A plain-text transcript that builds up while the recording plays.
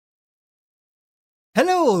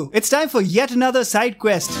Hello, it's time for yet another side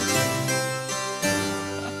quest.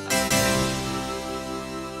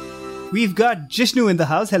 We've got Jishnu in the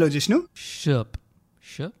house. Hello, Jishnu. Sup.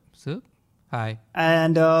 Hi.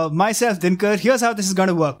 And myself, Dinkar. Here's how this is going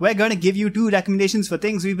to work. We're going to give you 2 recommendations for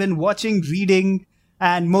things we've been watching, reading,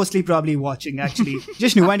 and mostly probably watching, actually.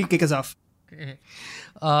 Jishnu, why don't you kick us off?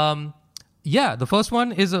 Yeah, the first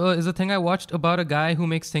one is a thing I watched about a guy who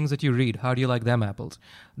makes things that you read. How do you like them apples?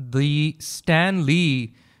 The Stan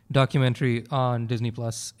Lee documentary on Disney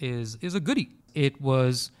Plus is a goodie. It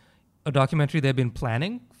was a documentary they've been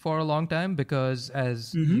planning for a long time because,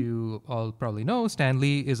 as you all probably know, Stan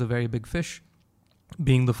Lee is a very big fish,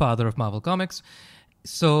 being the father of Marvel Comics.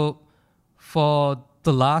 So for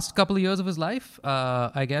the last couple of years of his life,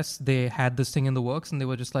 I guess they had this thing in the works and they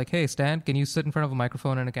were just like, hey, Stan, can you sit in front of a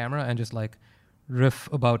microphone and a camera and just like riff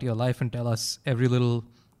about your life and tell us every little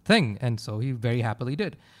thing? And so he very happily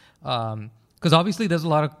did. Because obviously there's a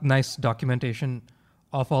lot of nice documentation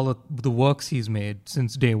of all of the works he's made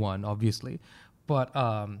since day one, obviously. But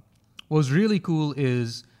what was really cool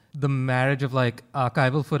is the marriage of like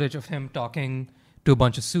archival footage of him talking to a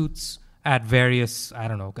bunch of suits at various, I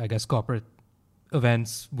don't know, I guess corporate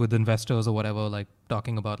events with investors or whatever, like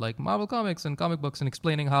talking about like Marvel Comics and comic books and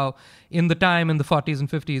explaining how in the time in the 40s and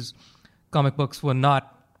 50s, comic books were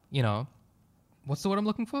not, you know, what's the word I'm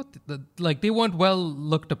looking for? Like they weren't well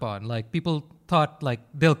looked upon. Like people thought like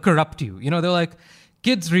they'll corrupt you. You know, they're like,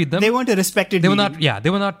 kids read them. They weren't a respected medium. They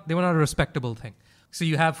were not a respectable thing. So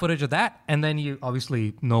you have footage of that and then you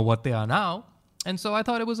obviously know what they are now. And so I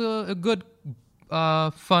thought it was a good,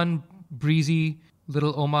 fun, breezy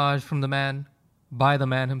little homage from the man. By the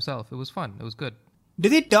man himself. It was fun. It was good.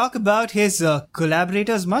 Did they talk about his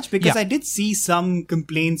collaborators much? Because Yeah. I did see some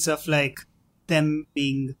complaints of like them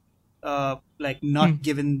being like not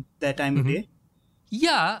given their time of day.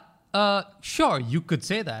 Yeah, sure, you could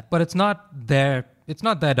say that, but it's not their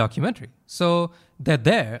documentary. So they're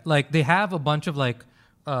there. Like they have a bunch of like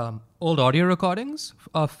old audio recordings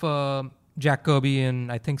of Jack Kirby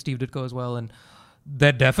and I think Steve Ditko as well, and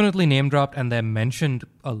they're definitely name dropped and they're mentioned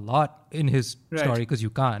a lot in his story because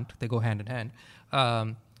you can't. They go hand in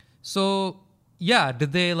hand. So yeah,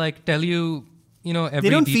 did they like tell you, you know, every They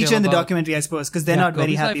don't detail feature in the about documentary, I suppose, because they're Jack not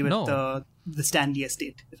very Kirby's happy life? with No. the Stan Lee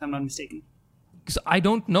estate, if I'm not mistaken. So I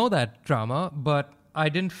don't know that drama, but I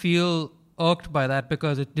didn't feel irked by that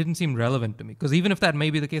because it didn't seem relevant to me. Because even if that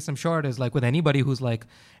may be the case, I'm sure it is. Like with anybody who's like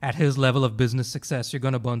at his level of business success, you're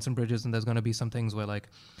going to burn some bridges and there's going to be some things where like,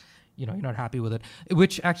 you know, you're not happy with it.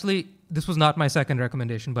 Which actually, this was not my second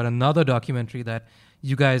recommendation, but another documentary that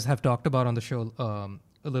you guys have talked about on the show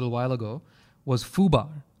a little while ago was Fubar.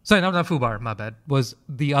 Sorry, not Fubar, my bad. Was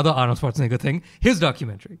the other Arnold Schwarzenegger thing, his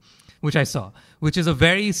documentary, which I saw, which is a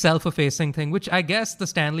very self-effacing thing, which I guess the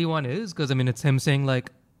Stanley one is, because I mean, it's him saying like,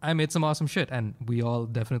 I made some awesome shit, and we all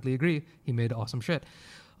definitely agree he made awesome shit.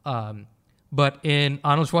 But in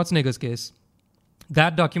Arnold Schwarzenegger's case,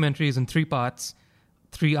 that documentary is in 3 parts,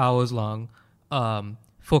 3 hours long,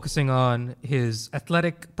 focusing on his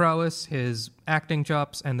athletic prowess, his acting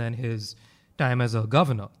chops, and then his time as a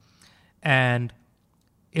governor. And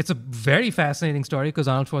it's a very fascinating story because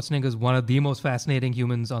Arnold Schwarzenegger is one of the most fascinating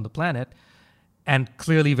humans on the planet and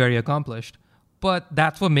clearly very accomplished. But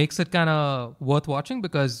that's what makes it kind of worth watching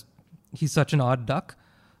because he's such an odd duck.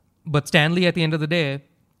 But Stanley, at the end of the day,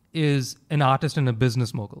 is an artist and a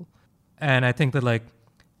business mogul. And I think that like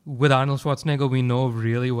with Arnold Schwarzenegger, we know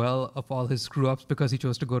really well of all his screw-ups because he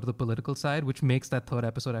chose to go to the political side, which makes that 3rd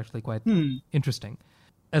episode actually quite interesting.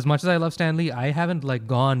 As much as I love Stan Lee, I haven't like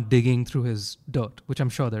gone digging through his dirt, which I'm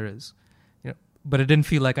sure there is. You know, but it didn't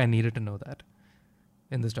feel like I needed to know that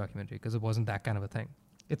in this documentary because it wasn't that kind of a thing.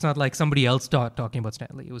 It's not like somebody else talking about Stan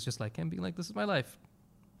Lee. It was just like him being like, this is my life.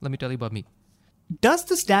 Let me tell you about me. Does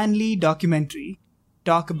the Stan Lee documentary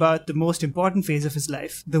talk about the most important phase of his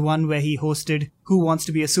life, the one where he hosted Who Wants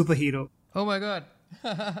to Be a Superhero? Oh my God.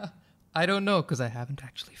 I don't know because I haven't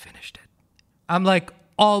actually finished it. I'm like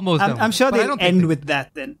almost done. I'm sure I they'll don't think end they- with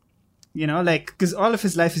that then. You know, like, because all of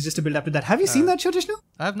his life is just a build up to that. Have you seen that show, Jishnu?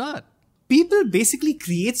 I have not. People basically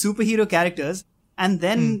create superhero characters and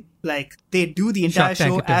then like they do the entire Shark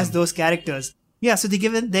Tank show it to as him. those characters. Yeah, so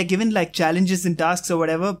they're given like challenges and tasks or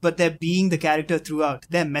whatever, but they're being the character throughout.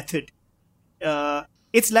 Their method.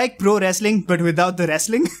 It's like pro wrestling, but without the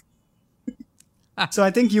wrestling. So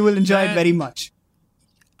I think you will enjoy it very much.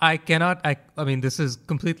 I mean, this is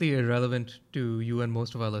completely irrelevant to you and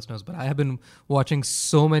most of our listeners, but I have been watching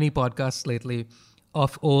so many podcasts lately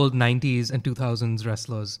of old 90s and 2000s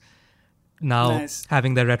wrestlers now Nice.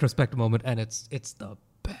 having their retrospective moment, and it's the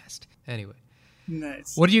best. Anyway,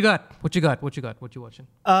 Nice. What do you got? What you got? What you got? What you watching?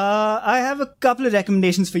 I have a couple of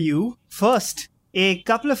recommendations for you. First, a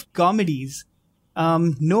couple of comedies.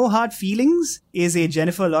 No Hard Feelings is a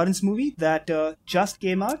Jennifer Lawrence movie that just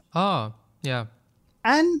came out. Oh, yeah.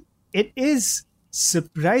 And it is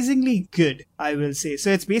surprisingly good, I will say. So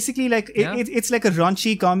it's basically like it's like a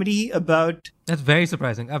raunchy comedy about. That's very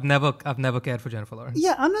surprising. I've never cared for Jennifer Lawrence.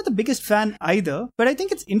 Yeah, I'm not the biggest fan either, but I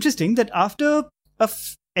think it's interesting that after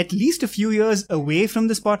at least a few years away from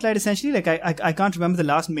the spotlight, essentially, like I can't remember the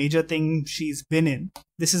last major thing she's been in.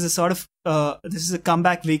 This is a sort of this is a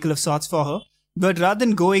comeback vehicle of sorts for her. But rather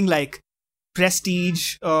than going like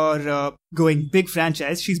prestige or going big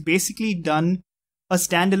franchise, she's basically done a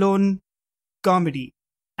standalone comedy.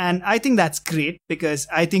 And I think that's great because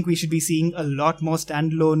I think we should be seeing a lot more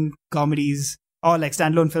standalone comedies or like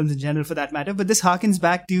standalone films in general for that matter. But this harkens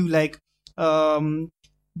back to like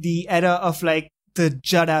the era of like the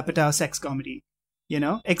Judd Apatow sex comedy, you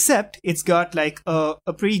know, except it's got like a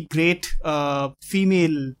pretty great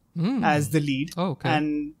female as the lead. Oh, okay.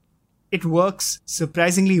 And it works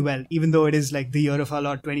surprisingly well, even though it is like the year of our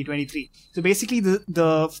Lord 2023. So basically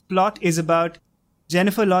the plot is about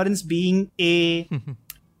Jennifer Lawrence being a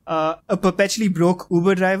perpetually broke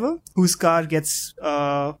Uber driver whose car gets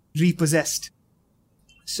repossessed.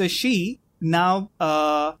 So she now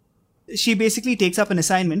she basically takes up an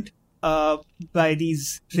assignment by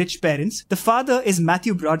these rich parents. The father is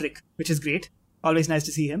Matthew Broderick, which is great. Always nice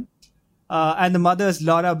to see him. And the mother is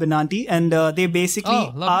Laura Benanti, and they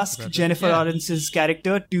basically ask Jennifer Lawrence's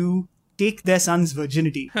character to take their son's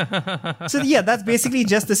virginity. So yeah, that's basically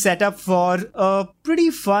just the setup for a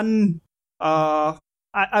pretty fun. I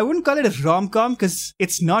wouldn't call it a rom-com because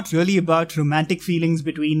it's not really about romantic feelings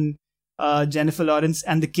between Jennifer Lawrence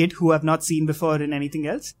and the kid who I've not seen before in anything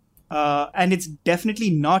else. And it's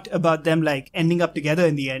definitely not about them like ending up together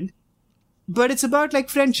in the end. But it's about like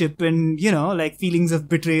friendship and, you know, like feelings of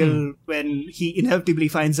betrayal when he inevitably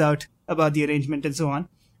finds out about the arrangement and so on.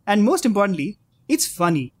 And most importantly, it's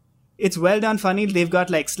funny. It's well done funny. They've got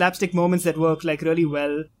like slapstick moments that work like really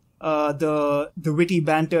well. The witty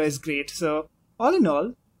banter is great. So all in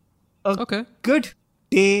all, a good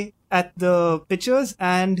day at the pictures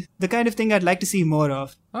and the kind of thing I'd like to see more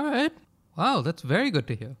of. All right. Wow, that's very good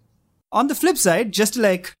to hear. On the flip side, just to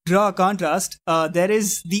like draw a contrast, there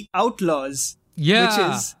is The Outlaws, which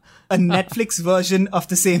is a Netflix version of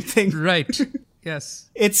the same thing. Right. Yes.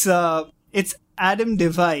 It's Adam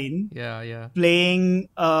Devine. Yeah. Playing.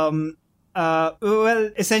 Well,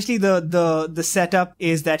 essentially the setup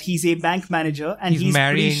is that he's a bank manager and he's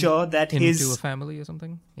pretty sure that into a family or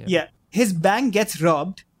something. Yeah, his bank gets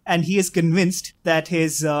robbed, and he is convinced that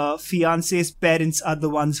his fiance's parents are the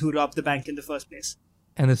ones who robbed the bank in the first place.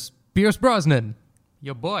 And this Pierce Brosnan,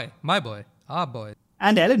 your boy, my boy, our boy.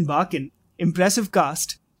 And Ellen Barkin. Impressive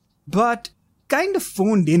cast, but kind of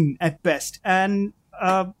phoned in at best and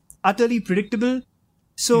utterly predictable.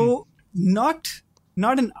 So not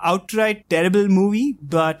an outright terrible movie,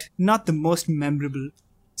 but not the most memorable.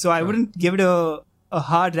 So I wouldn't give it a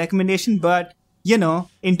hard recommendation, but you know,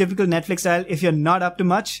 in typical Netflix style, if you're not up to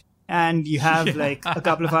much and you have like a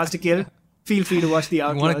couple of hours to kill, feel free to watch The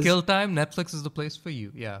Outlaws. You want to kill time? Netflix is the place for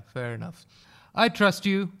you. Yeah, fair enough. I trust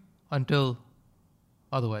you until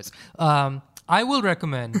otherwise. I will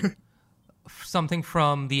recommend something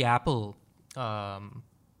from the Apple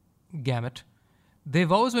gamut.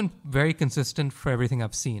 They've always been very consistent for everything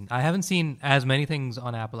I've seen. I haven't seen as many things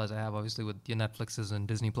on Apple as I have, obviously, with your Netflixes and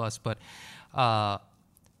Disney Plus, but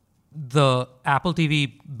the Apple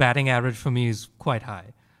TV batting average for me is quite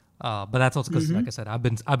high. But that's also because, like I said, I've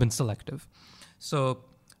been selective. So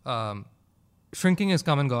Shrinking has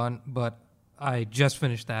come and gone, but I just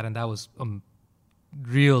finished that, and that was a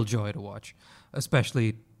real joy to watch,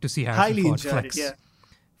 especially to see Harrison Ford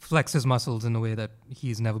flex his muscles in a way that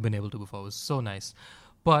he's never been able to before. It was so nice.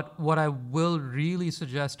 But what I will really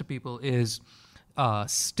suggest to people is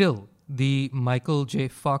still the Michael J.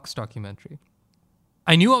 Fox documentary.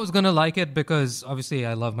 I knew I was going to like it because obviously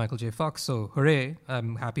I love Michael J. Fox, so hooray.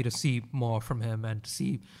 I'm happy to see more from him and to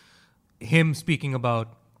see him speaking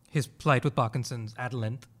about his plight with Parkinson's at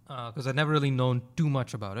length, because I'd never really known too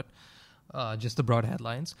much about it, just the broad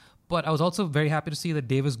headlines. But I was also very happy to see that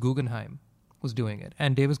Davis Guggenheim was doing it.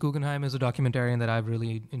 And Davis Guggenheim is a documentarian that I've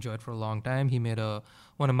really enjoyed for a long time. He made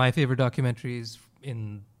one of my favorite documentaries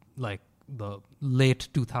in like the late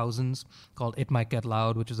 2000s called It Might Get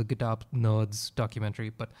Loud, which is a guitar nerds documentary.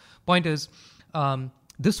 But point is,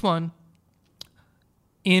 this one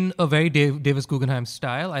in a very Davis Guggenheim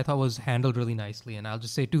style, I thought was handled really nicely. And I'll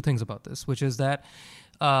just say two things about this, which is that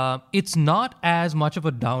it's not as much of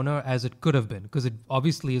a downer as it could have been, because it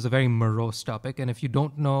obviously is a very morose topic. And if you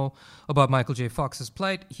don't know about Michael J. Fox's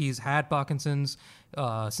plight, he's had Parkinson's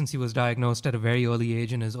since he was diagnosed at a very early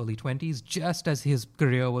age in his early 20s, just as his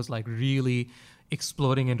career was like really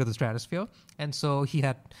exploding into the stratosphere. And so he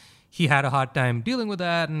had a hard time dealing with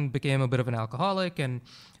that and became a bit of an alcoholic and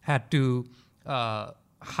had to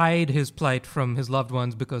hide his plight from his loved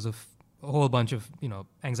ones because of a whole bunch of,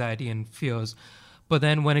 anxiety and fears. But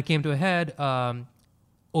then when it came to a head,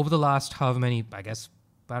 over the last however many,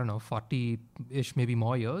 40-ish, maybe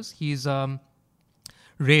more years, he's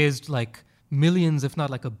raised like millions, if not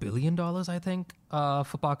like $1 billion, I think,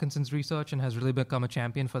 for Parkinson's research, and has really become a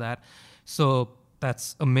champion for that. So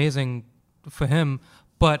that's amazing for him.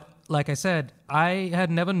 But like I said, I had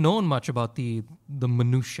never known much about the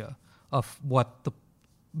minutia of what the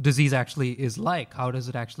disease actually is like. How does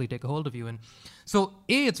it actually take a hold of you? And so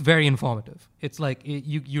it's very informative. It's like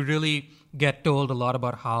you really get told a lot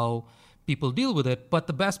about how people deal with it. But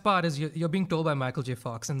the best part is you're being told by Michael J.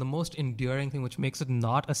 Fox, and the most endearing thing, which makes it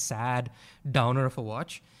not a sad downer of a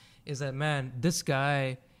watch, is that, man, this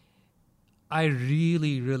guy, I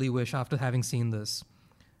really, really wish, after having seen this,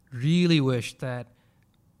 really wish that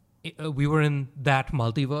we were in that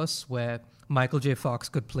multiverse where Michael J. Fox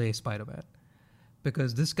could play Spider-Man.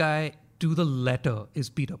 Because this guy, to the letter, is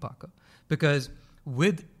Peter Parker. Because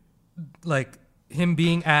with, like, him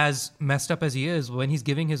being as messed up as he is, when he's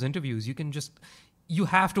giving his interviews, you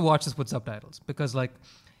have to watch this with subtitles. Because, like,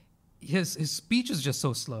 his speech is just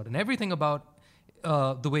so slurred. And everything about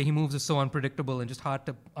the way he moves is so unpredictable and just hard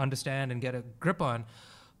to understand and get a grip on.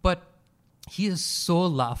 But he is so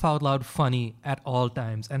laugh out loud funny at all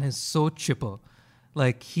times and is so chipper.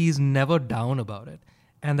 Like, he's never down about it.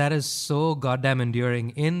 And that is so goddamn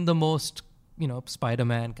endearing in the most,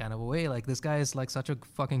 Spider-Man kind of a way. Like, this guy is like such a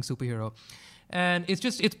fucking superhero. And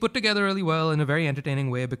it's put together really well in a very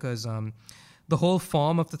entertaining way, because the whole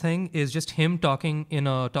form of the thing is just him talking in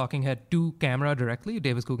a talking head to camera directly,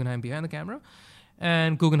 Davis Guggenheim behind the camera.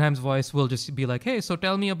 And Guggenheim's voice will just be like, hey, so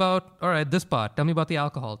tell me about, all right, this part. Tell me about the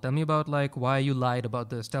alcohol. Tell me about, like, why you lied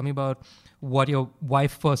about this. Tell me about what your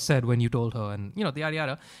wife first said when you told her, and, the yada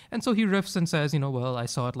yada. And so he riffs and says, well, I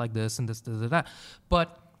saw it like this and this, that.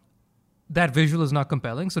 But that visual is not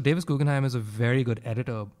compelling. So Davis Guggenheim is a very good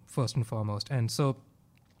editor, first and foremost. And so,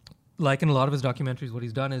 like in a lot of his documentaries, what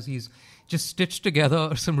he's done is he's just stitched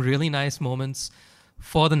together some really nice moments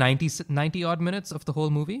for the 90-odd minutes of the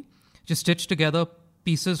whole movie. Just stitch together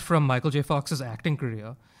pieces from Michael J. Fox's acting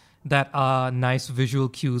career that are nice visual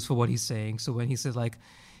cues for what he's saying. So when he says, like,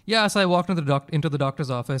 yeah, so I walked into the doctor's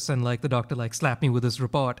office, and, like, the doctor, like, slapped me with his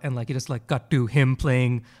report, and, like, he just, like, cut to him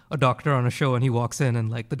playing a doctor on a show, and he walks in, and,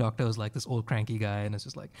 like, the doctor is, like, this old cranky guy, and it's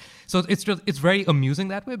just, like... So it's very amusing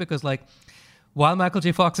that way, because, like, while Michael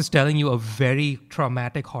J. Fox is telling you a very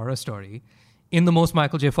traumatic horror story, in the most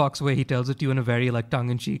Michael J. Fox way, he tells it to you in a very, like,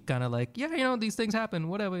 tongue-in-cheek kind of like, yeah, these things happen,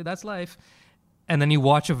 whatever, that's life. And then you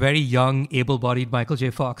watch a very young, able-bodied Michael J.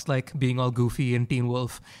 Fox, like, being all goofy and Teen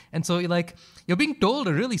Wolf. And so, you're being told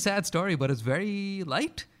a really sad story, but it's very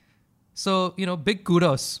light. So, big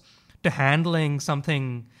kudos to handling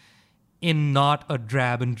something in not a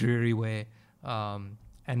drab and dreary way, and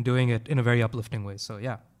doing it in a very uplifting way. So,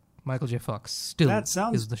 yeah, Michael J. Fox still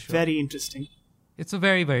is the show. Very interesting. It's a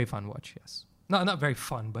very, very fun watch, yes. Not very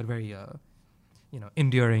fun, but very,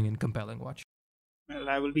 endearing and compelling watch. Well,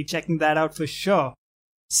 I will be checking that out for sure.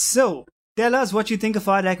 So, tell us what you think of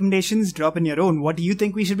our recommendations. Drop in your own. What do you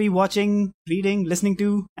think we should be watching, reading, listening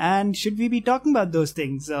to? And should we be talking about those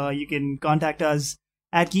things? You can contact us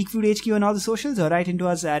at GeekFoodHQ on all the socials, or write into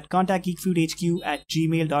us at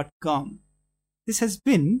contactgeekfoodhq@gmail.com. This has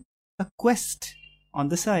been a quest on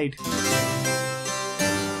the side.